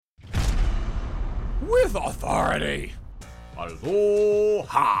with authority.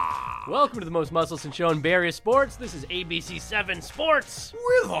 Aloha! Welcome to the most muscles show in Bay Area sports. This is ABC 7 Sports.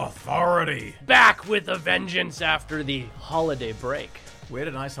 With authority. Back with a vengeance after the holiday break. We had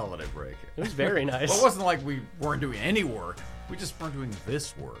a nice holiday break. It was very nice. Well, it wasn't like we weren't doing any work. We just weren't doing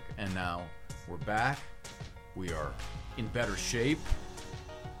this work. And now we're back. We are in better shape.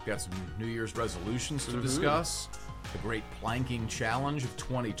 We've got some New Year's resolutions to discuss. The Great Planking Challenge of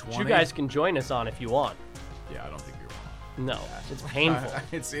 2020. Which you guys can join us on if you want. Yeah, I don't think you're on. No, it's painful.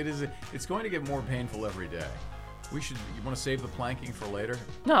 It's going to get more painful every day. You want to save the planking for later?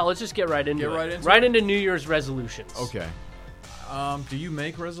 No, let's just get right into it. Right into New Year's resolutions. Okay. Do you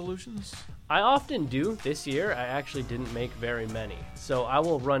make resolutions? I often do. This year, I actually didn't make very many. So I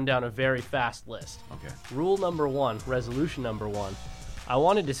will run down a very fast list. Okay. Rule number 1, resolution number 1. I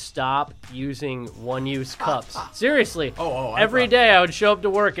wanted to stop using one-use cups. Seriously. Every day I would show up to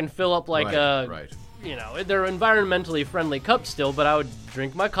work and fill up they're environmentally friendly cups still, but I would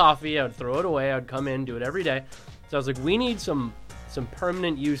drink my coffee, I would throw it away, I would come in, do it every day. So I was like, we need some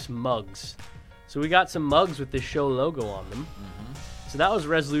permanent use mugs. So we got some mugs with this show logo on them. So that was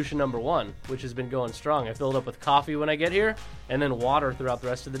resolution number 1, which has been going strong. I filled up with coffee when I get here, and then water throughout the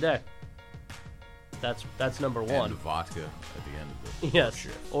rest of the day. That's number 1. And vodka at the end of the yes,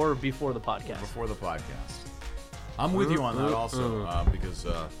 shift. or before the podcast. Before the podcast. I'm with you on that also, because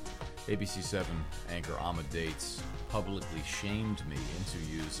ABC7 anchor Ahmed Dates publicly shamed me into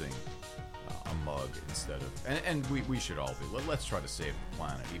using a mug instead of... And we should all be. Let's try to save the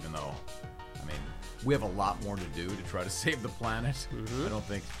planet, even though, we have a lot more to do to try to save the planet. I don't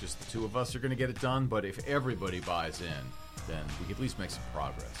think just the two of us are going to get it done, but if everybody buys in, then we can at least make some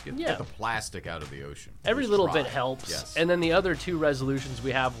progress. Get the plastic out of the ocean. Every little bit helps. Yes. And then the other 2 resolutions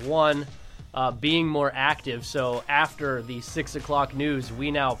we have, one, being more active. So after the 6 o'clock news, we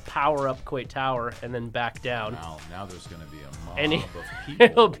now power up Coit Tower and then back down. Now there's going to be a mob And of people.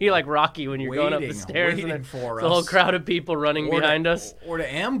 It'll be like Rocky when you're going up the stairs and then for the whole crowd of people running behind us. Or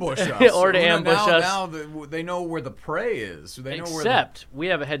to ambush us. Or to ambush us. Now they know where the prey is. So they know Except we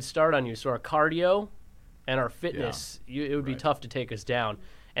have a head start on you. So our cardio and our fitness, it would be tough to take us down.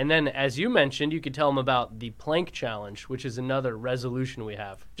 And then, as you mentioned, you could tell them about the plank challenge, which is another resolution we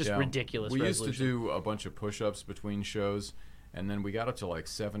have. Just ridiculous resolution. We used to do a bunch of push-ups between shows, and then we got up to like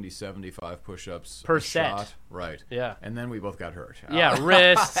 70, 75 push-ups per set. Shot. Right. Yeah. And then we both got hurt. Yeah,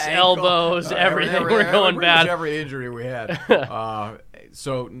 wrists, elbows, everything. We're going bad. Every injury we had.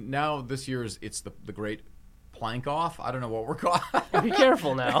 So now this year's, it's the great plank off. I don't know what we're calling. Be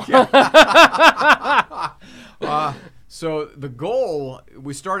careful now. So the goal,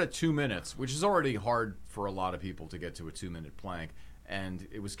 we start at 2 minutes, which is already hard for a lot of people to get to a 2-minute plank. And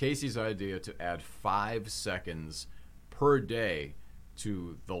it was Casey's idea to add 5 seconds per day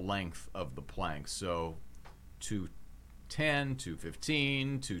to the length of the plank. So 2:10,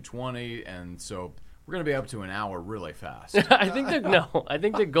 2:15, 2:20, and so we're going to be up to an hour really fast. I think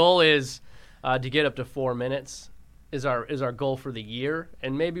the goal is to get up to 4 minutes. Is our goal for the year,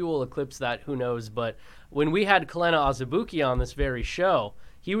 and maybe we'll eclipse that, who knows. But when we had Kalena Azubuki on this very show,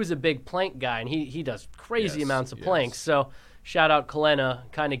 he was a big plank guy, and he does crazy amounts of planks. So shout out Kalena,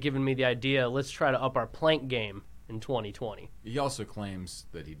 kind of giving me the idea, let's try to up our plank game in 2020. He also claims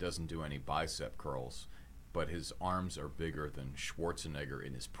that he doesn't do any bicep curls, but his arms are bigger than Schwarzenegger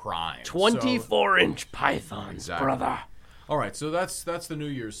in his prime. 24-inch pythons, brother. All right, so that's the New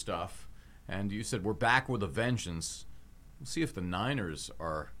Year's stuff. And you said we're back with a vengeance. We'll see if the Niners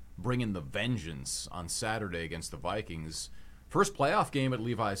are bringing the vengeance on Saturday against the Vikings. First playoff game at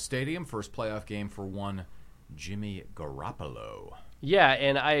Levi's Stadium. First playoff game for one Jimmy Garoppolo. Yeah,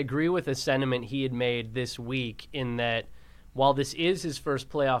 and I agree with the sentiment he had made this week in that while this is his first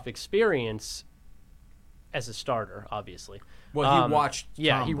playoff experience as a starter, obviously. Well, he watched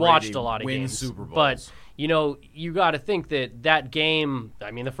he watched a lot of win games. Super Bowls. But you got to think that game,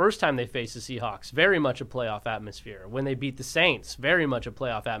 the first time they faced the Seahawks, very much a playoff atmosphere. When they beat the Saints, very much a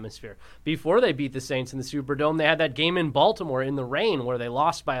playoff atmosphere. Before they beat the Saints in the Superdome, they had that game in Baltimore in the rain where they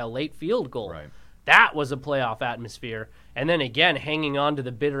lost by a late field goal. Right. That was a playoff atmosphere. And then again, hanging on to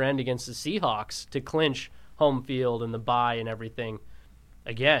the bitter end against the Seahawks to clinch home field and the bye and everything.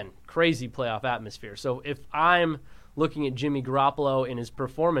 Again, crazy playoff atmosphere. So if I'm looking at Jimmy Garoppolo in his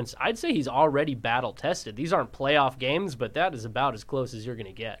performance, I'd say he's already battle-tested. These aren't playoff games, but that is about as close as you're going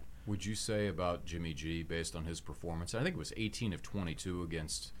to get. Would you say about Jimmy G, based on his performance, I think it was 18 of 22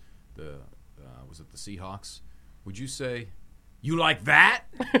 against the Seahawks, would you say, you like that?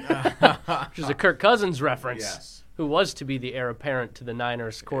 Which is a Kirk Cousins reference. Yes. Who was to be the heir apparent to the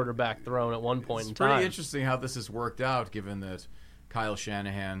Niners quarterback throne at one point in time. It's pretty interesting how this has worked out, given that Kyle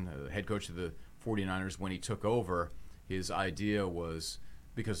Shanahan, head coach of the 49ers when he took over, his idea was,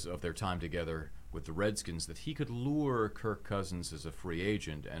 because of their time together with the Redskins, that he could lure Kirk Cousins as a free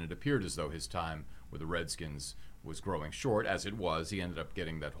agent, and it appeared as though his time with the Redskins was growing short, as it was. He ended up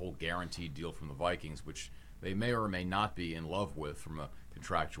getting that whole guaranteed deal from the Vikings, which they may or may not be in love with from a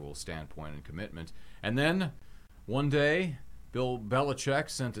contractual standpoint and commitment. And then, one day, Bill Belichick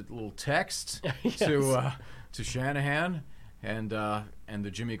sent a little text Yes. to Shanahan, and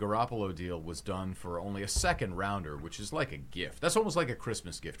the Jimmy Garoppolo deal was done for only a second rounder, which is like a gift. That's almost like a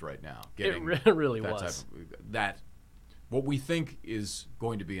Christmas gift right now. It really that was. That what we think is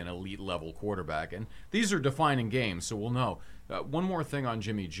going to be an elite level quarterback, and these are defining games, so we'll know. One more thing on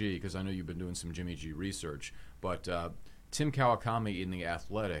Jimmy G, because I know you've been doing some Jimmy G research, but Tim Kawakami in The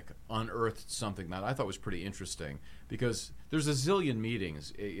Athletic unearthed something that I thought was pretty interesting, because there's a zillion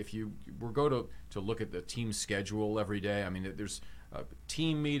meetings. If you go to look at the team schedule every day, I mean, there's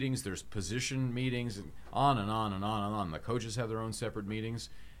team meetings, there's position meetings, and on and on and on and on. The coaches have their own separate meetings.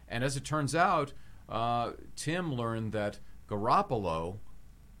 And as it turns out, Tim learned that Garoppolo,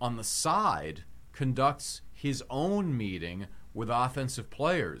 on the side, conducts his own meeting with offensive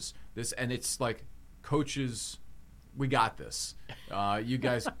players. And it's like, coaches, we got this. You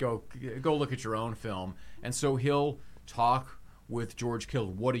guys go look at your own film. And so he'll talk with George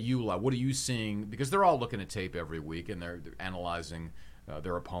Kittle. What do you like? What are you seeing? Because they're all looking at tape every week, and they're analyzing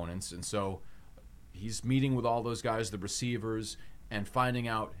their opponents. And so he's meeting with all those guys, the receivers, and finding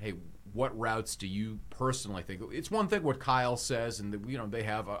out, hey, what routes do you personally think? It's one thing what Kyle says, and they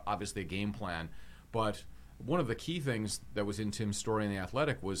have obviously a game plan. But one of the key things that was in Tim's story in The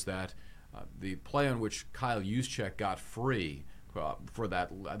Athletic was that the play on which Kyle Juszczyk got free for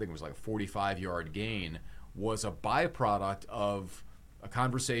that, I think it was like a 45-yard gain, was a byproduct of a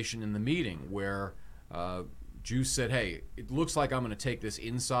conversation in the meeting where Juice said, hey, it looks like I'm going to take this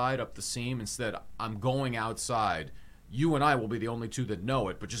inside up the seam. Instead, I'm going outside. You and I will be the only two that know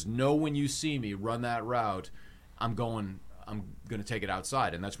it, but just know when you see me run that route, I'm going to take it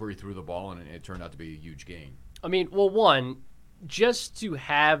outside. And that's where he threw the ball, and it turned out to be a huge gain. I mean, well, one, just to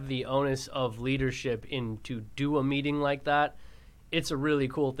have the onus of leadership to do a meeting like that, it's a really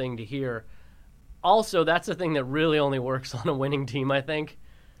cool thing to hear. Also, that's a thing that really only works on a winning team, I think.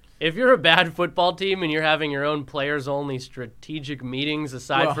 If you're a bad football team and you're having your own players-only strategic meetings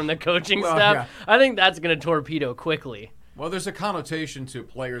aside from the coaching staff, yeah. I think that's going to torpedo quickly. Well, there's a connotation to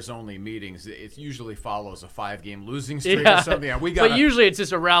players-only meetings. It usually follows a 5-game losing streak or something. Yeah, but usually it's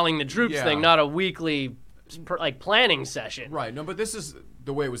just a rallying the troops thing, not a weekly planning session. Right. No, but this is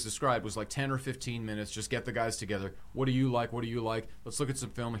the way it was described, was like 10 or 15 minutes. Just get the guys together. What do you like? What do you like? Let's look at some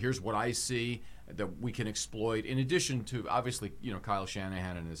film. Here's what I see that we can exploit. In addition to, obviously, Kyle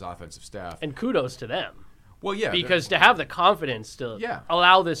Shanahan and his offensive staff. And kudos to them. Well, yeah. Because to have the confidence to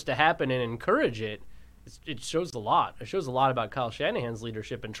allow this to happen and encourage it, it shows a lot. It shows a lot about Kyle Shanahan's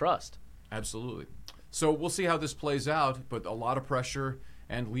leadership and trust. Absolutely. So we'll see how this plays out, but a lot of pressure.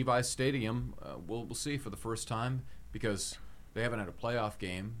 And Levi's Stadium, we'll see for the first time, because they haven't had a playoff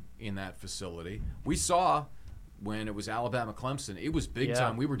game in that facility. We saw when it was Alabama-Clemson, it was big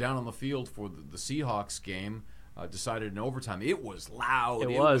time. We were down on the field for the Seahawks game, decided in overtime. It was loud.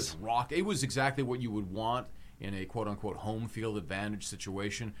 It was rock. It was exactly what you would want in a quote-unquote home field advantage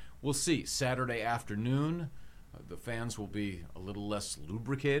situation. We'll see. Saturday afternoon, the fans will be a little less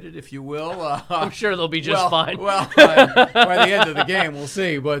lubricated, if you will. I'm sure they'll be just fine. Well, by the end of the game, we'll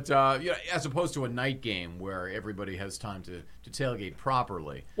see. But as opposed to a night game where everybody has time to tailgate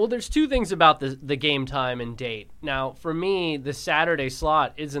properly. Well, there's two things about the game time and date. Now, for me, the Saturday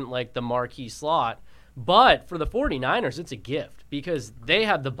slot isn't like the marquee slot. But for the 49ers, it's a gift because they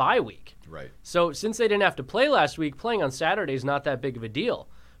have the bye week. Right. So since they didn't have to play last week, playing on Saturday is not that big of a deal.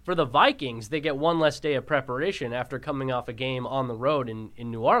 For the Vikings, they get one less day of preparation after coming off a game on the road in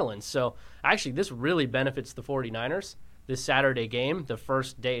New Orleans. So actually, this really benefits the 49ers, this Saturday game, the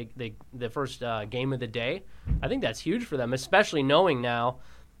first game of the day. I think that's huge for them, especially knowing now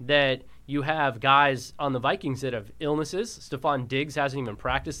that you have guys on the Vikings that have illnesses. Stephon Diggs hasn't even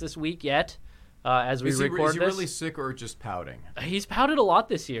practiced this week yet. As we record this. Is he really sick or just pouting? He's pouted a lot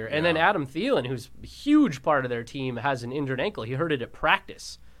this year. And then Adam Thielen, who's a huge part of their team, has an injured ankle. He hurt it at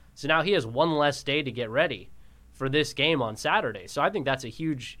practice. So now he has one less day to get ready for this game on Saturday. So I think that's a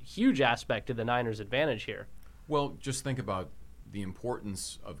huge, huge aspect to the Niners' advantage here. Well, just think about the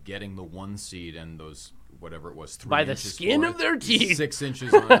importance of getting the 1 seed and those, whatever it was, 3 by inches. By the skin of their teeth. 6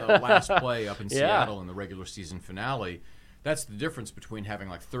 inches on the last play up in Seattle in the regular season finale. That's the difference between having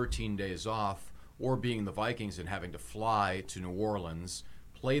like 13 days off or being the Vikings and having to fly to New Orleans,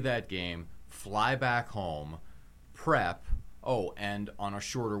 play that game, fly back home, prep, oh, and on a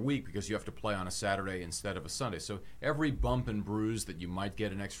shorter week because you have to play on a Saturday instead of a Sunday. So every bump and bruise that you might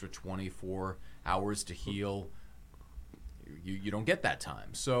get an extra 24 hours to heal, you don't get that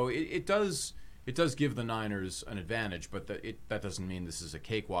time. So it does give the Niners an advantage, but that doesn't mean this is a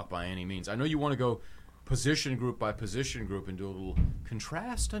cakewalk by any means. I know you want to go position group by position group and do a little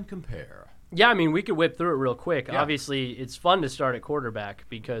contrast and compare. Yeah, I mean, we could whip through it real quick. Yeah. Obviously, it's fun to start at quarterback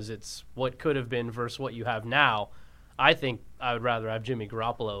because it's what could have been versus what you have now. I think I would rather have Jimmy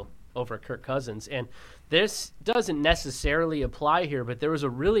Garoppolo over Kirk Cousins. And this doesn't necessarily apply here, but there was a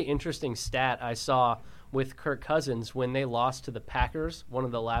really interesting stat I saw with Kirk Cousins when they lost to the Packers one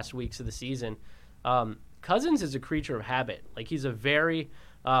of the last weeks of the season. Cousins is a creature of habit. Like, he's a very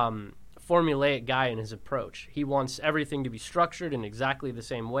formulaic guy in his approach. He wants everything to be structured in exactly the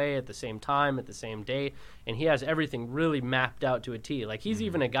same way, at the same time, at the same date, and he has everything really mapped out to a T. Like, he's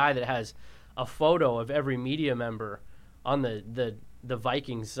even a guy that has a photo of every media member on the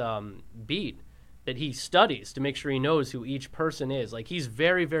Vikings beat that he studies to make sure he knows who each person is. Like, he's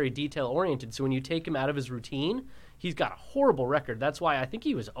very, very detail-oriented, so when you take him out of his routine, he's got a horrible record. That's why I think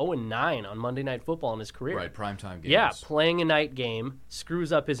he was 0-9 on Monday Night Football in his career. Right, primetime games. Yeah, playing a night game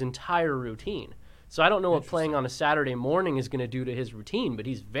screws up his entire routine. So I don't know what playing on a Saturday morning is going to do to his routine, but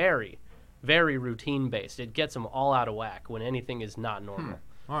he's very, very routine-based. It gets him all out of whack when anything is not normal.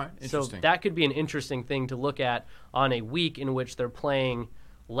 All right, interesting. So that could be an interesting thing to look at on a week in which they're playing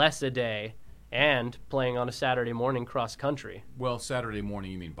less a day and playing on a Saturday morning cross-country. Well, Saturday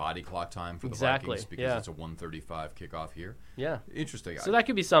morning, you mean body clock time for the Vikings because it's a 1:35 kickoff here? Yeah. Interesting. So that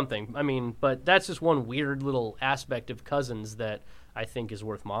could be something. I mean, but that's just one weird little aspect of Cousins that I think is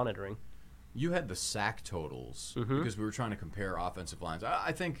worth monitoring. You had the sack totals because we were trying to compare offensive lines.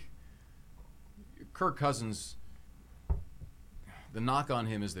 I think Kirk Cousins, the knock on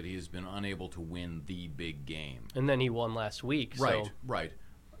him is that he has been unable to win the big game. And then he won last week. Right.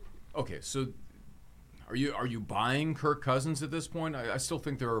 Okay, so are you buying Kirk Cousins at this point? I still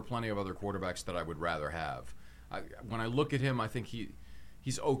think there are plenty of other quarterbacks that I would rather have. When I look at him, I think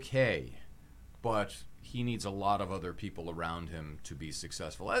he's okay, but he needs a lot of other people around him to be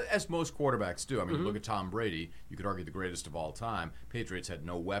successful, as most quarterbacks do. I mean, look at Tom Brady. You could argue the greatest of all time. Patriots had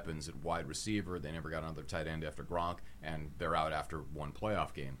no weapons at wide receiver. They never got another tight end after Gronk, and they're out after one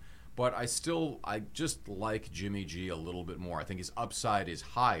playoff game. But I just like Jimmy G a little bit more. I think his upside is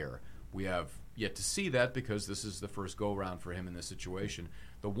higher. We have yet to see that because this is the first go-round for him in this situation.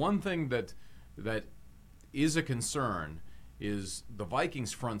 The one thing that is a concern is the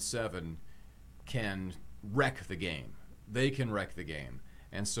Vikings' front seven can wreck the game. They can wreck the game.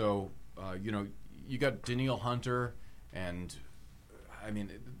 And so, you got Danielle Hunter and,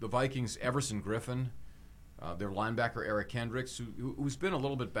 the Vikings, Everson Griffin, their linebacker Eric Kendricks, who's been a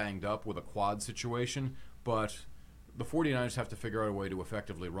little bit banged up with a quad situation, but the 49ers have to figure out a way to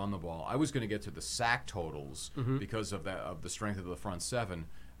effectively run the ball. I was going to get to the sack totals because of the strength of the front seven.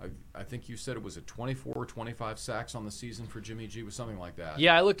 I think you said it was 24 or 25 sacks on the season for Jimmy G, was something like that.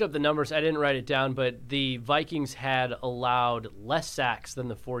 Yeah, I looked up the numbers. I didn't write it down, but the Vikings had allowed less sacks than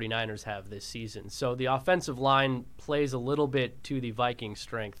the 49ers have this season. So the offensive line plays a little bit to the Vikings'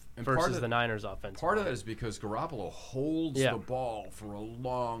 strength versus the Niners' offensive Part line. of that is because Garoppolo holds the ball for a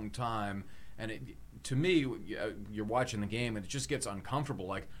long time, and to me, you're watching the game and it just gets uncomfortable.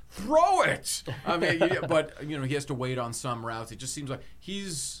 Like, throw it! But he has to wait on some routes. It just seems like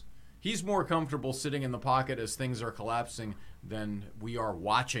he's more comfortable sitting in the pocket as things are collapsing than we are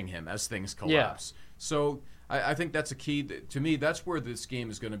watching him as things collapse. Yeah. So I think that's a key. To me, that's where this game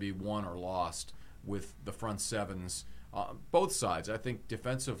is going to be won or lost with the front sevens, both sides. I think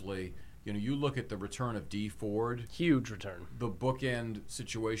defensively, you look at the return of Dee Ford. Huge return. The bookend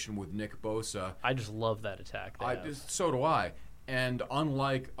situation with Nick Bosa. I just love that attack. So do I. And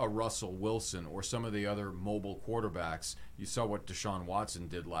unlike a Russell Wilson or some of the other mobile quarterbacks, you saw what Deshaun Watson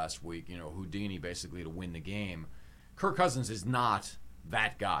did last week, Houdini basically to win the game. Kirk Cousins is not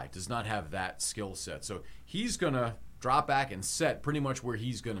that guy, does not have that skill set. So he's going to drop back and set pretty much where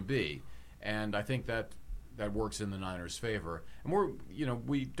he's going to be. And I think that works in the Niners' favor. And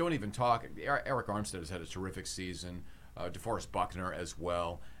we don't even talk. Eric Armstead has had a terrific season. DeForest Buckner as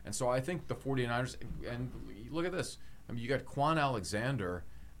well. And so I think the 49ers, and look at this. You got Quan Alexander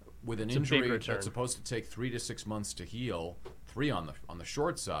with an injury that's supposed to take 3 to 6 months to heal. 3 on the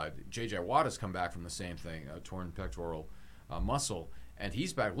short side. J.J. Watt has come back from the same thing, torn pectoral muscle. And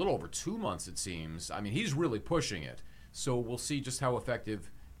he's back a little over 2 months, it seems. He's really pushing it. So we'll see just how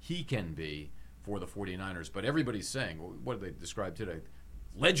effective he can be for the 49ers. But everybody's saying, what did they describe today?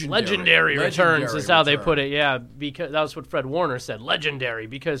 Legendary returns is how they put it, yeah. Because that was what Fred Warner said, legendary.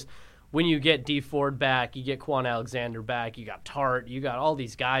 Because when you get D Ford back, you get Quan Alexander back, you got Tart, you got all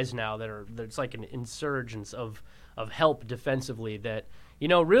these guys now that's like an insurgence of help defensively that,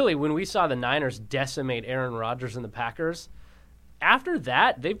 really when we saw the Niners decimate Aaron Rodgers and the Packers, after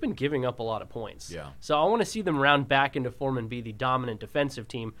that, they've been giving up a lot of points. Yeah. So I want to see them round back into form and be the dominant defensive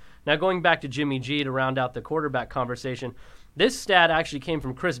team. Now, going back to Jimmy G to round out the quarterback conversation, this stat actually came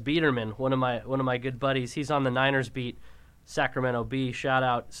from Chris Biederman, one of my good buddies. He's on the Niners beat, Sacramento Bee, shout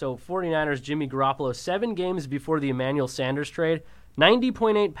out. So 49ers, Jimmy Garoppolo, 7 games before the Emmanuel Sanders trade,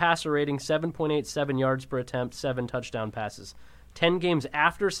 90.8 passer rating, 7.87 yards per attempt, 7 touchdown passes. 10 games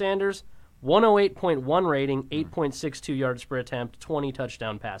after Sanders, 108.1 rating, 8.62 yards per attempt, 20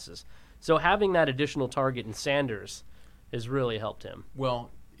 touchdown passes. So having that additional target in Sanders has really helped him. Well,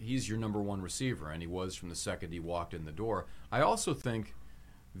 he's your number one receiver, and he was from the second he walked in the door. I also think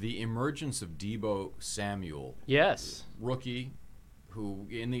the emergence of Deebo Samuel, yes, rookie, who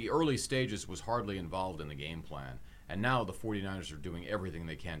in the early stages was hardly involved in the game plan, and now the 49ers are doing everything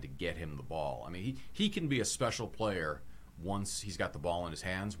they can to get him the ball. I mean, he can be a special player once he's got the ball in his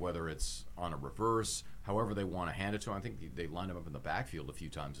hands, whether it's on a reverse, however they want to hand it to him. I think they lined him up in the backfield a few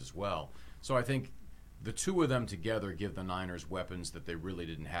times as well. So I think the two of them together give the Niners weapons that they really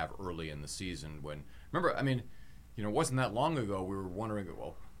didn't have early in the season. Remember, I mean, it wasn't that long ago we were wondering,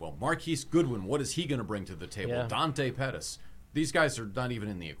 well, Marquise Goodwin, what is he going to bring to the table? Yeah. Dante Pettis. These guys are not even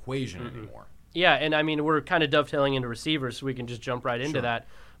in the equation anymore. Yeah, and I mean, we're kind of dovetailing into receivers, so we can just jump right into that.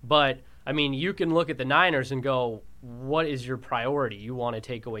 But, I mean, you can look at the Niners and go, what is your priority? You want to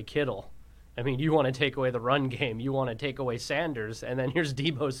take away Kittle. I mean, you want to take away the run game. You want to take away Sanders. And then here's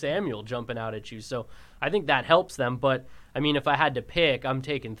Deebo Samuel jumping out at you. So I think that helps them. But, I mean, if I had to pick, I'm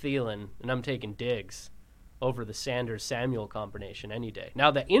taking Thielen and I'm taking Diggs over the Sanders-Samuel combination any day. Now,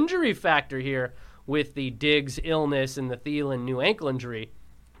 the injury factor here with the Diggs illness and the Thielen new ankle injury,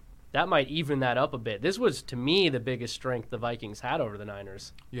 that might even that up a bit. This was, to me, the biggest strength the Vikings had over the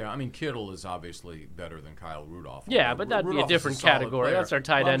Niners. Yeah, I mean, Kittle is obviously better than Kyle Rudolph. Yeah, but that'd be a different category. That's our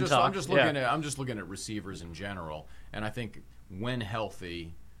tight end talk. I'm just looking at receivers in general, and I think when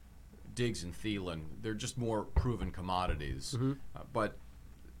healthy, Diggs and Thielen, they're just more proven commodities. But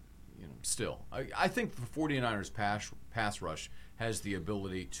still, I think the 49ers pass rush has the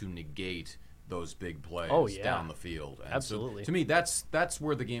ability to negate those big plays down the field. And absolutely. So, to me, that's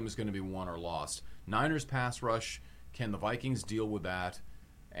where the game is going to be won or lost. Niners pass rush, can the Vikings deal with that?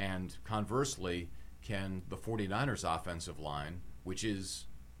 And conversely, can the 49ers offensive line, which is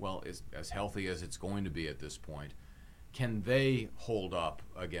as healthy as it's going to be at this point, can they hold up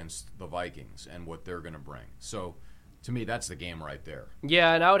against the Vikings and what they're going to bring? So to me, that's the game right there.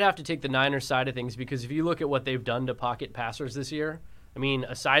 Yeah, and I would have to take the Niners side of things because if you look at what they've done to pocket passers this year, I mean,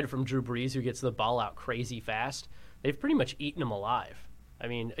 aside from Drew Brees, who gets the ball out crazy fast, they've pretty much eaten him alive. I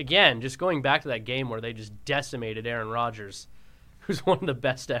mean, again, just going back to that game where they just decimated Aaron Rodgers, who's one of the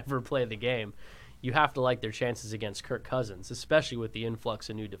best to ever play the game, you have to like their chances against Kirk Cousins, especially with the influx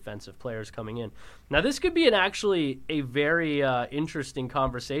of new defensive players coming in. Now, this could be actually a very interesting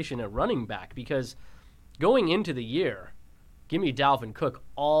conversation at running back because going into the year, give me Dalvin Cook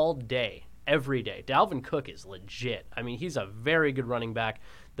all day. Every day. Dalvin Cook is legit. I mean, he's a very good running back.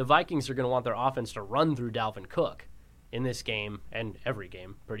 The Vikings are going to want their offense to run through Dalvin Cook in this game and every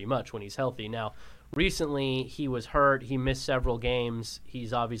game pretty much when he's healthy. Now, recently he was hurt. He missed several games.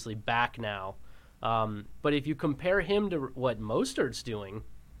 He's obviously back now. But if you compare him to what Mostert's doing,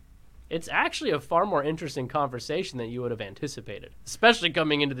 it's actually a far more interesting conversation than you would have anticipated, especially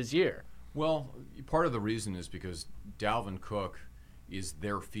coming into this year. Well, part of the reason is because Dalvin Cook is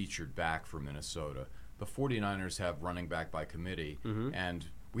their featured back for Minnesota. The 49ers have running back by committee, and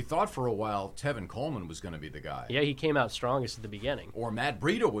we thought for a while Tevin Coleman was going to be the guy. Yeah, he came out strongest at the beginning. Or Matt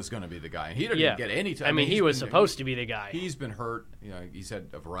Breida was going to be the guy, and he didn't get any time. I mean, he was supposed to be the guy. He's been hurt. He's had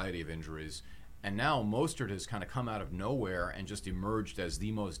a variety of injuries, and now Mostert has kind of come out of nowhere and just emerged as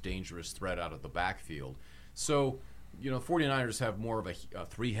the most dangerous threat out of the backfield. So, 49ers have more of a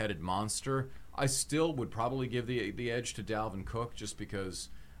three-headed monster. I still would probably give the edge to Dalvin Cook just because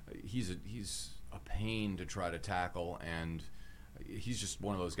he's a pain to try to tackle, and he's just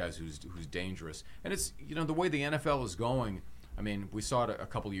one of those guys who's dangerous. And it's the way the NFL is going. I mean, we saw it a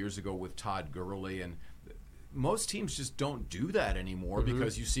couple years ago with Todd Gurley, and most teams just don't do that anymore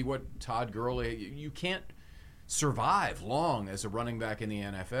because you see what Todd Gurley. You can't survive long as a running back in the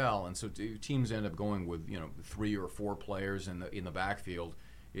NFL, and so teams end up going with 3 or 4 players in the backfield.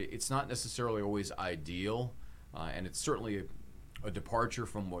 It's not necessarily always ideal, and it's certainly a departure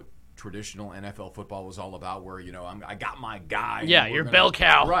from what traditional NFL football was all about, where I got my guy. Yeah, you're bell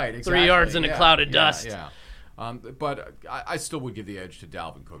cow. Right, exactly. 3 yards in a cloud of dust. Yeah. But I still would give the edge to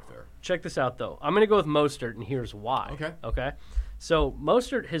Dalvin Cook there. Check this out, though. I'm going to go with Mostert, and here's why. Okay. So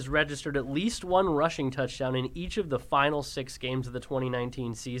Mostert has registered at least one rushing touchdown in each of the final 6 games of the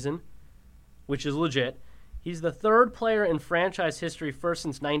 2019 season, which is legit. He's the third player in franchise history, first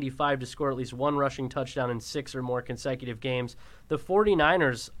since 95, to score at least one rushing touchdown in 6 or more consecutive games. The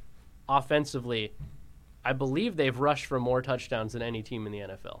 49ers, offensively, I believe they've rushed for more touchdowns than any team in the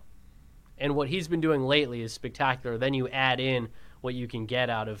NFL. And what he's been doing lately is spectacular. Then you add in what you can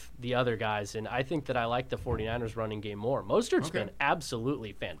get out of the other guys, and I think that I like the 49ers running game more. Mostert's been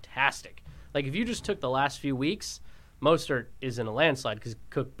absolutely fantastic. Like, if you just took the last few weeks, Mostert is in a landslide because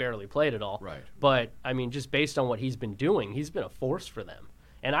Cook barely played at all. Right. But, I mean, just based on what he's been doing, he's been a force for them.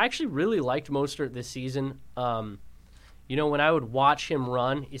 And I actually really liked Mostert this season. You know, when I would watch him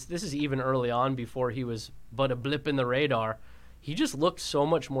run, this is even early on before he was but a blip in the radar, he just looked so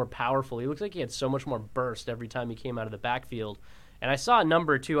much more powerful. He looked like he had so much more burst every time he came out of the backfield. And I saw a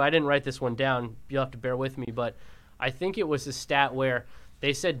number, too. I didn't write this one down. You'll have to bear with me. But I think it was a stat where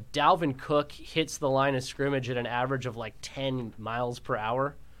they said Dalvin Cook hits the line of scrimmage at an average of like 10 miles per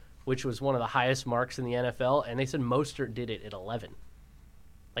hour, which was one of the highest marks in the NFL. And they said Mostert did it at 11.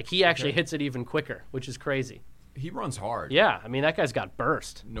 Like, he actually hits it even quicker, which is crazy. He runs hard. Yeah, I mean, that guy's got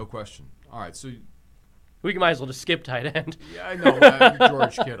burst. No question. All right, so we might as well just skip tight end. Yeah, I know.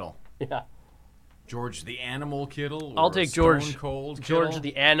 George Kittle. Yeah. George the Animal Kittle? I'll take George. Stone Cold Kittle? George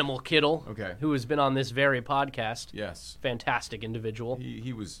the Animal Kittle. Okay. Who has been on this very podcast. Yes. Fantastic individual.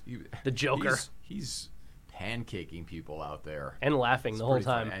 He the Joker. He's pancaking people out there. And laughing the whole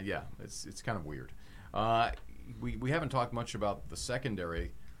time. And yeah, it's kind of weird. We haven't talked much about the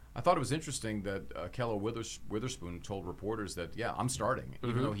secondary. I thought it was interesting that Keller Witherspoon told reporters that, yeah, I'm starting,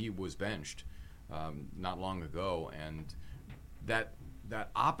 even though he was benched not long ago. And that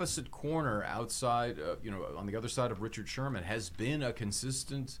opposite corner outside, on the other side of Richard Sherman has been a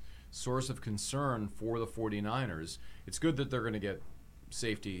consistent source of concern for the 49ers. It's good that they're going to get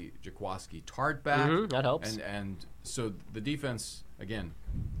safety Jaquiski Tartt back. That helps. And so the defense, again,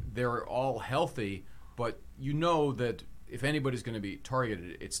 they're all healthy, but you know that if anybody's going to be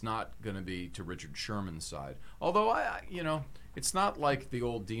targeted, it's not going to be to Richard Sherman's side. Although, it's not like the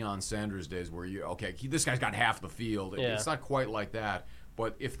old Deion Sanders days where this guy's got half the field. Yeah. It's not quite like that.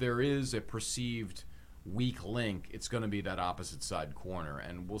 But if there is a perceived weak link, it's going to be that opposite side corner.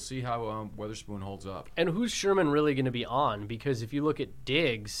 And we'll see how Witherspoon holds up. And who's Sherman really going to be on? Because if you look at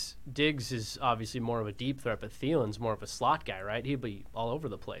Diggs is obviously more of a deep threat, but Thielen's more of a slot guy, right? He'll be all over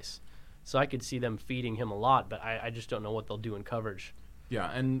the place. So I could see them feeding him a lot, but I just don't know what they'll do in coverage. Yeah,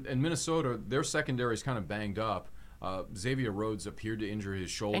 and Minnesota, their secondary is kind of banged up. Xavier Rhodes appeared to injure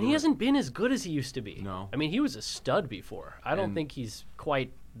his shoulder. And he hasn't been as good as he used to be. No. I mean, he was a stud before. I don't think he's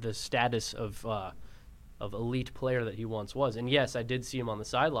quite the status of elite player that he once was. And, yes, I did see him on the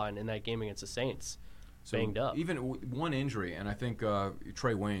sideline in that game against the Saints, banged up. Even one injury, and I think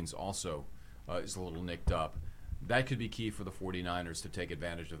Trey Waynes also is a little nicked up. That could be key for the 49ers to take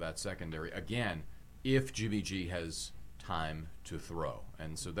advantage of that secondary. Again, if Jimmy G has time to throw.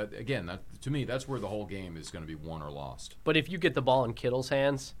 And so that, again, to me, that's where the whole game is going to be won or lost. But if you get the ball in Kittle's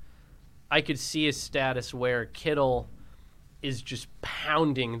hands, I could see a status where Kittle is just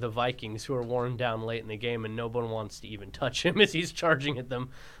pounding the Vikings, who are worn down late in the game, and no one wants to even touch him as he's charging at them,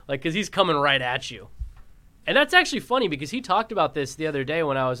 because he's coming right at you. And that's actually funny, because he talked about this the other day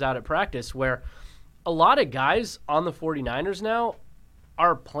when I was out at practice, where a lot of guys on the 49ers now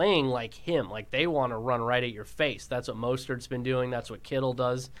are playing like him. Like, they want to run right at your face. That's what Mostert's been doing. That's what Kittle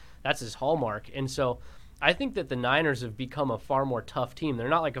does. That's his hallmark. And so I think that the Niners have become a far more tough team. They're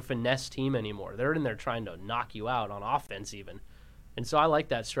not like a finesse team anymore. They're in there trying to knock you out on offense even. And so I like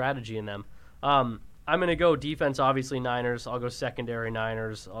that strategy in them. I'm going to go defense, obviously, Niners. I'll go secondary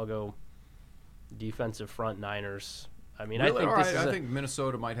Niners. I'll go defensive front Niners. I mean, really? I think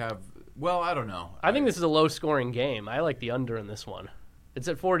Minnesota might have. Well, I don't know. I think this is a low-scoring game. I like the under in this one. It's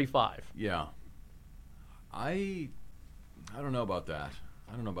at 45. Yeah. I don't know about that.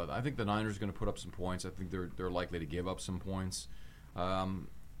 I think the Niners are going to put up some points. I think they're likely to give up some points.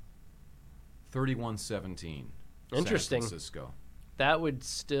 31-17. Interesting. San Francisco. That would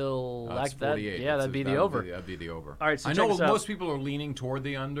still like that. Yeah, that'd be the over. That'd be the over. All right, so I know most people are leaning toward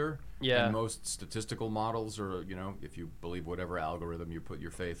the under. Yeah. And most statistical models, or if you believe whatever algorithm you put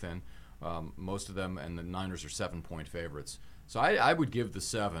your faith in, most of them, and the Niners are 7-point favorites. So I would give the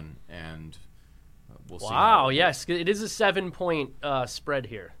 7, and we'll see. Wow, yes, it is a 7-point spread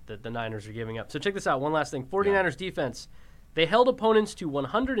here that the Niners are giving up. So check this out. One last thing. 49ers defense. They held opponents to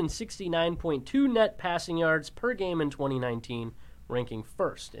 169.2 net passing yards per game in 2019, ranking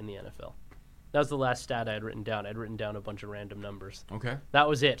first in the NFL. That was the last stat I had written down. I'd written down a bunch of random numbers. Okay. That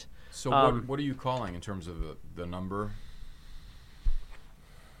was it. So what are you calling in terms of the number?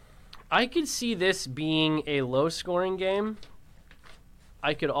 I could see this being a low-scoring game.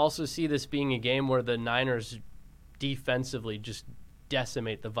 I could also see this being a game where the Niners defensively just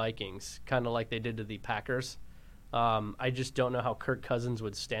decimate the Vikings, kind of like they did to the Packers. I just don't know how Kirk Cousins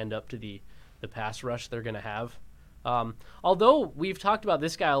would stand up to the pass rush they're going to have. Although we've talked about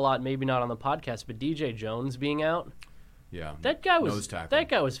this guy a lot, maybe not on the podcast, but DJ Jones being out. Yeah. That guy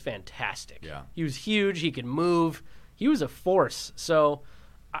was fantastic. Yeah. He was huge. He could move. He was a force. So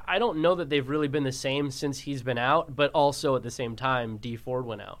I don't know that they've really been the same since he's been out, but also at the same time, D Ford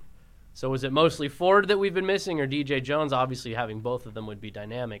went out. So was it mostly Ford that we've been missing or DJ Jones? Obviously having both of them would be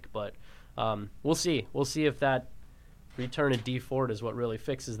dynamic, but we'll see. We'll see if that return of D Ford is what really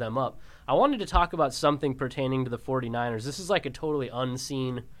fixes them up. I wanted to talk about something pertaining to the 49ers. This is like a totally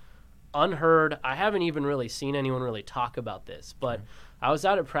unseen, unheard. I haven't even really seen anyone really talk about this, but I was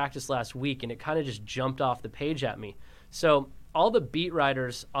out at practice last week and it kind of just jumped off the page at me. So all the beat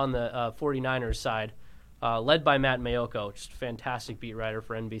writers on the 49ers side, led by Matt Mayoko, just a fantastic beat writer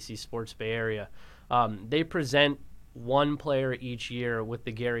for NBC Sports Bay Area, they present one player each year with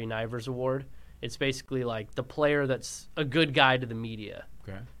the Gary Nivers Award. It's basically like the player that's a good guy to the media.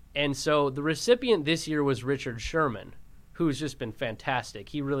 Okay. And so the recipient this year was Richard Sherman, who's just been fantastic.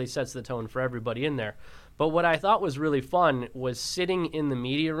 He really sets the tone for everybody in there. But what I thought was really fun was sitting in the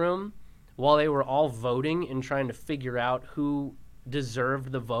media room while they were all voting and trying to figure out who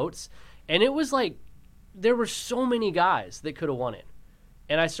deserved the votes. And it was like there were so many guys that could have won it.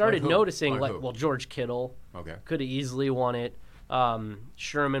 And I started noticing, George Kittle could have easily won it.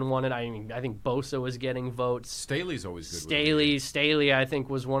 Sherman won it. I think Bosa was getting votes. Staley's always good. Staley, I think,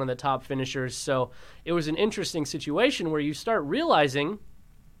 was one of the top finishers. So it was an interesting situation where you start realizing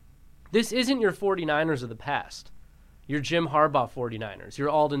this isn't your 49ers of the past. Your Jim Harbaugh 49ers, your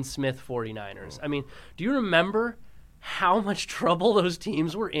Aldon Smith 49ers. I mean, do you remember how much trouble those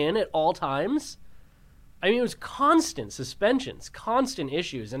teams were in at all times? I mean, it was constant suspensions, constant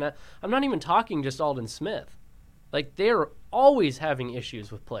issues. And I'm not even talking just Aldon Smith. Like, they're always having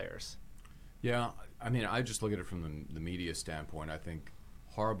issues with players. Yeah, I mean, I just look at it from the media standpoint. I think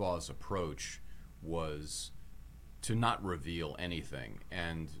Harbaugh's approach was to not reveal anything,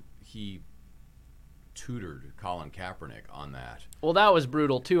 and he tutored Colin Kaepernick on that. Well, that was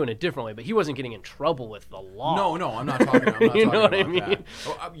brutal too in a different way, but he wasn't getting in trouble with the law. No, I'm not talking. I'm not you talking know what about I mean? that.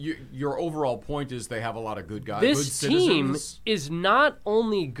 Oh, your overall point is they have a lot of good guys. This good team citizens. is not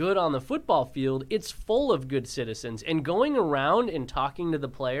only good on the football field; it's full of good citizens. And going around and talking to the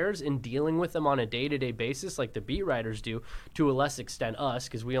players and dealing with them on a day-to-day basis, like the beat writers do, to a less extent us,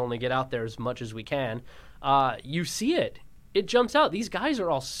 because we only get out there as much as we can. You see it. It jumps out. These guys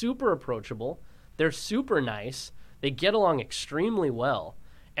are all super approachable. They're super nice. They get along extremely well.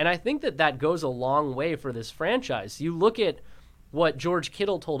 And I think that goes a long way for this franchise. You look at what George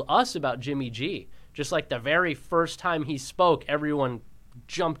Kittle told us about Jimmy G. Just like the very first time he spoke, everyone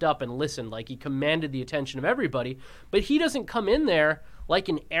jumped up and listened. Like he commanded the attention of everybody. But he doesn't come in there like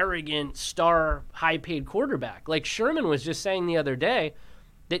an arrogant, star, high-paid quarterback. Like Sherman was just saying the other day,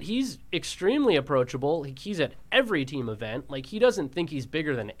 that he's extremely approachable. He's at every team event. Like, he doesn't think he's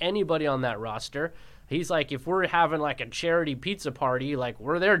bigger than anybody on that roster. He's like, if we're having, like, a charity pizza party, like,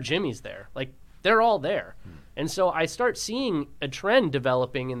 we're there, Jimmy's there. Like, they're all there. And so I start seeing a trend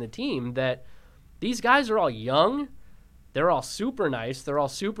developing in the team that these guys are all young. They're all super nice. They're all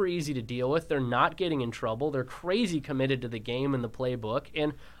super easy to deal with. They're not getting in trouble. They're crazy committed to the game and the playbook.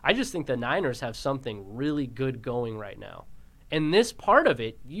 And I just think the Niners have something really good going right now. And this part of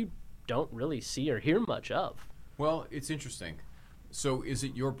it, you don't really see or hear much of. Well, it's interesting. So is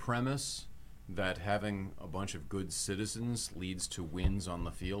it your premise that having a bunch of good citizens leads to wins on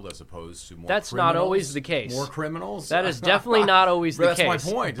the field as opposed to more That's criminals? not always the case. More criminals? That is definitely not always the case.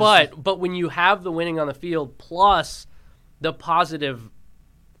 That's my point. But when you have the winning on the field plus the positive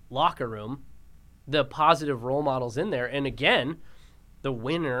locker room, the positive role models in there, and again, the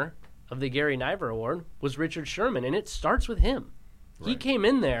winner of the Gary Nivers Award was Richard Sherman, and it starts with him. Right. He came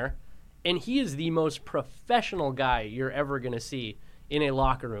in there, and he is the most professional guy you're ever going to see in a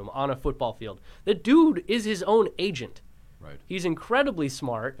locker room, on a football field. The dude is his own agent. Right. He's incredibly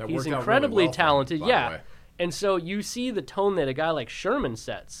smart. He's really incredibly well talented. For him, by the way. And so you see the tone that a guy like Sherman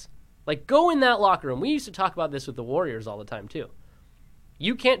sets. Like, go in that locker room. We used to talk about this with the Warriors all the time, too.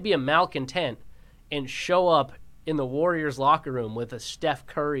 You can't be a malcontent and show up in the Warriors locker room with a Steph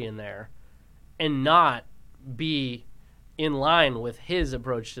Curry in there and not be in line with his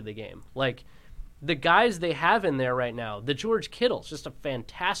approach to the game. Like, the guys they have in there right now, the George Kittle's just a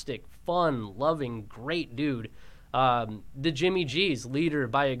fantastic, fun, loving, great dude. The Jimmy G's, leader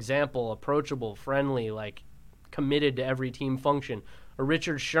by example, approachable, friendly, like committed to every team function. Or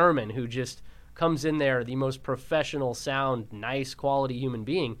Richard Sherman, who just comes in there, the most professional, sound, nice, quality human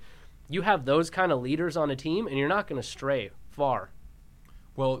being. You have those kind of leaders on a team, and you're not going to stray far.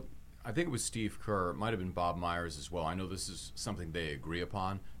 Well, I think it was Steve Kerr. It might have been Bob Myers as well. I know this is something they agree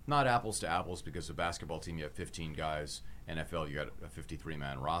upon. Not apples to apples, because a basketball team, you have 15 guys. NFL, you got a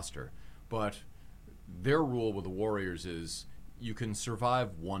 53-man roster. But their rule with the Warriors is you can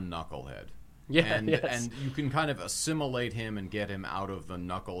survive one knucklehead. Yeah, and yes. you can kind of assimilate him and get him out of the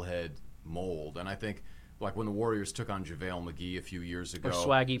knucklehead mold. And I think, like when the Warriors took on JaVale McGee a few years ago. Or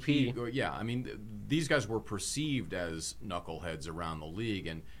Swaggy P. I mean, these guys were perceived as knuckleheads around the league.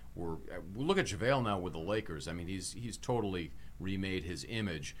 And look at JaVale now with the Lakers. I mean, he's totally remade his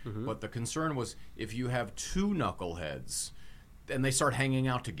image. Mm-hmm. But the concern was if you have two knuckleheads and they start hanging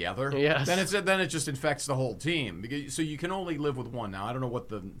out together, yes. then it just infects the whole team. So you can only live with one. Now, I don't know what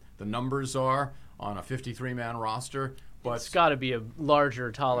the numbers are on a 53-man roster, but it's got to be a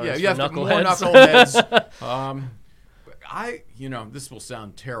larger tolerance you for have knuckleheads. More knuckleheads. This will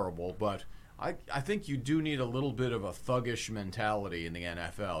sound terrible, but I think you do need a little bit of a thuggish mentality in the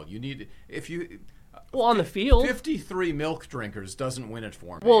NFL. You need on the field. 53 milk drinkers doesn't win it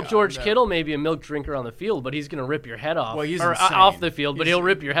for me. Well, George Kittle may be a milk drinker on the field, but he's going to rip your head off. Well, he's or insane. Off the field, but he'll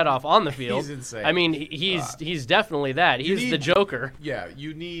rip your head off on the field. He's insane. I mean, he's definitely that. He's the Joker. Yeah,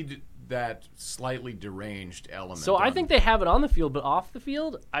 you need that slightly deranged element. So I think they have it on the field, but off the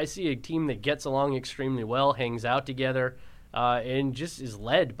field, I see a team that gets along extremely well, hangs out together, and just is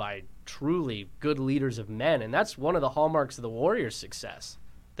led by truly good leaders of men. And that's one of the hallmarks of the Warriors' success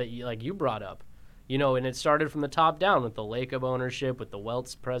that you brought up. And it started from the top down with the Lacob ownership, with the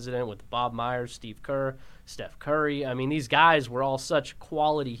Welts president, with Bob Myers, Steve Kerr, Steph Curry. I mean, these guys were all such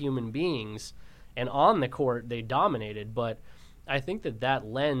quality human beings, and on the court they dominated. But I think that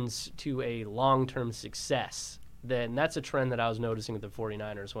lends to a long-term success. And that's a trend that I was noticing with the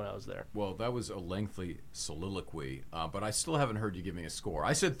 49ers when I was there. Well, that was a lengthy soliloquy, but I still haven't heard you give me a score.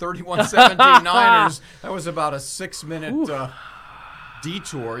 I said 31-17 Niners. That was about a 6-minute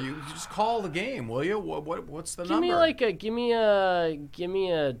detour. You just call the game, will you? What's the number? Give me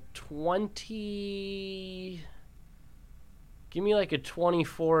a 20. Give me like a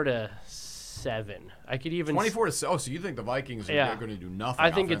 24-7. I could even 24-7. Oh, so you think the Vikings are going to do nothing? I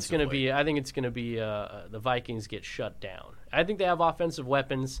think it's going to be. The Vikings get shut down. I think they have offensive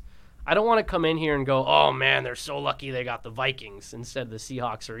weapons. I don't want to come in here and go, oh man, they're so lucky they got the Vikings instead of the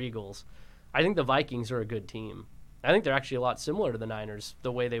Seahawks or Eagles. I think the Vikings are a good team. I think they're actually a lot similar to the Niners,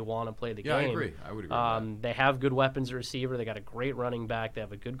 the way they want to play the game. Yeah, I agree. I would agree with that. They have good weapons at receiver. They got a great running back. They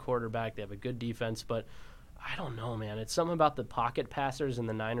have a good quarterback. They have a good defense. But I don't know, man. It's something about the pocket passers and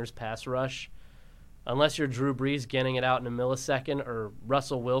the Niners pass rush. Unless you're Drew Brees getting it out in a millisecond or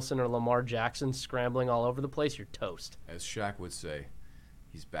Russell Wilson or Lamar Jackson scrambling all over the place, you're toast. As Shaq would say,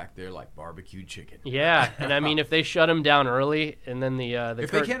 he's back there like barbecued chicken. Yeah, and I mean, if they shut him down early and then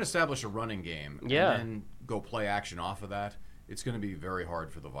if they can't establish a running game and then go play action off of that, it's going to be very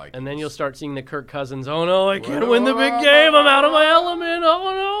hard for the Vikings. And then you'll start seeing the Kirk Cousins, oh no, I can't win the big game, I'm out of my element,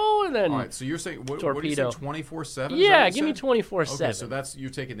 oh no, and then all right, so you're saying, what do you say, 24-7? Yeah, give me 24-7. Okay, so you're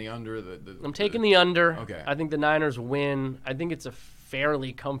taking the under. I'm taking the under. Okay. I think the Niners win. I think it's a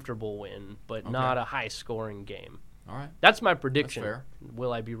fairly comfortable win, but not a high-scoring game. All right. That's my prediction. That's fair.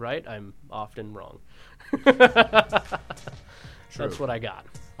 Will I be right? I'm often wrong. True. That's what I got.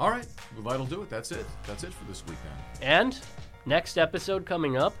 All right. Well, that'll do it. That's it. That's it for this week then. And next episode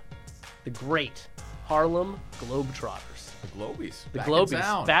coming up, the great Harlem Globetrotters. The Globies. The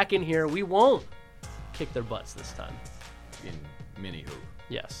Globies. Back in here. We won't kick their butts this time. In mini hoop.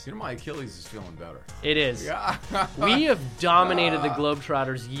 Yes. My Achilles is feeling better. It is. Yeah. We have dominated the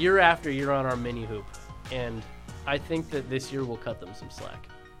Globetrotters year after year on our mini hoop. And I think that this year we'll cut them some slack.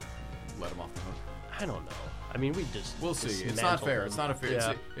 Let them off the hook. I don't know. I mean, we'll see. It's not fair. Them. It's not a fair.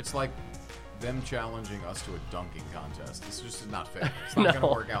 Yeah. It's like them challenging us to a dunking contest. It's just not fair. It's not going to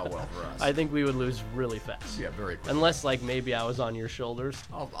work out well for us. I think we would lose really fast. Yeah, very quickly. Unless, maybe I was on your shoulders.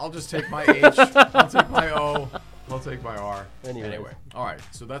 I'll just take my H. I'll take my O. I'll take my R. Anyway. All right.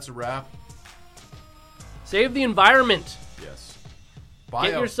 So that's a wrap. Save the environment. Yes.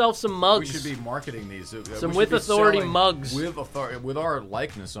 Get yourself some mugs. We should be marketing these. Some With Authority mugs. With our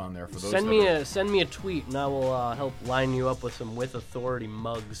likeness on there for those. Send me a tweet and I will help line you up with some With Authority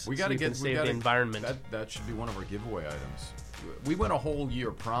mugs. We got to save the environment. That should be one of our giveaway items. We went a whole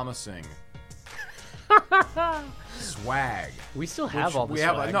year promising Swag. We still have all the we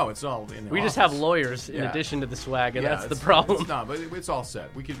swag. have. No, it's all in the We just office. have lawyers in Yeah. addition to the swag, and Yeah, that's the problem. No, but it's all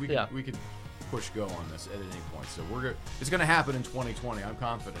set. We could push go on this at any point. So it's going to happen in 2020. I'm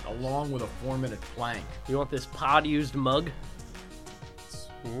confident. Along with a 4-minute plank. You want this pod-used mug?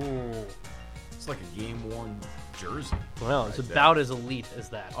 It's like a game-worn jersey. Well, it's right about as elite as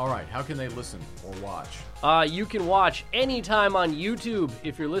that. All right, how can they listen or watch? You can watch anytime on YouTube.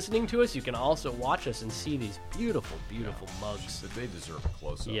 If you're listening to us, you can also watch us and see these beautiful, beautiful mugs. They deserve a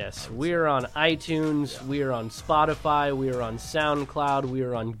close-up. Yes, we are on iTunes, we are on Spotify, we are on SoundCloud, we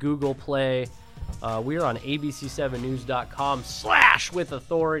are on Google Play, we are on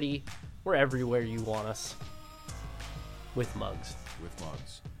abc7news.com/withauthority. We're everywhere you want us. With mugs. With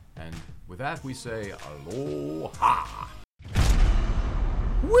mugs. And with that, we say aloha.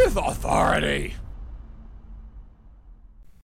 With authority.